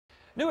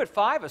New at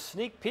 5, a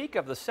sneak peek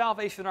of the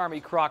Salvation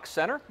Army Kroc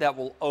Center that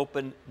will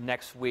open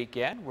next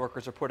weekend.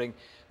 Workers are putting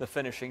the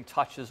finishing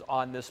touches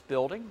on this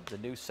building. The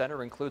new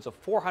center includes a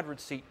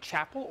 400-seat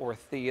chapel or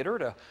theater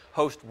to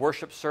host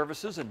worship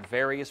services and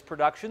various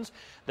productions.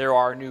 There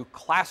are new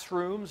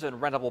classrooms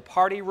and rentable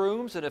party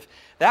rooms, and if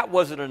that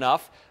wasn't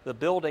enough, the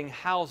building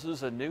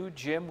houses a new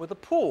gym with a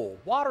pool,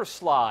 water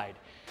slide,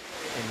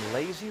 and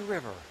lazy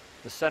river.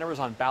 The center is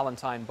on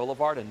Ballantyne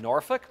Boulevard in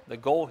Norfolk. The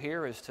goal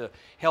here is to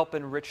help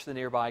enrich the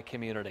nearby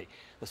community.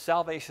 The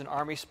Salvation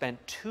Army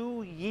spent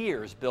 2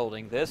 years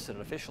building this, and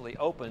it officially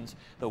opens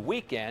the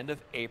weekend of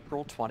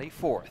April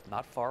 24th,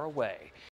 not far away.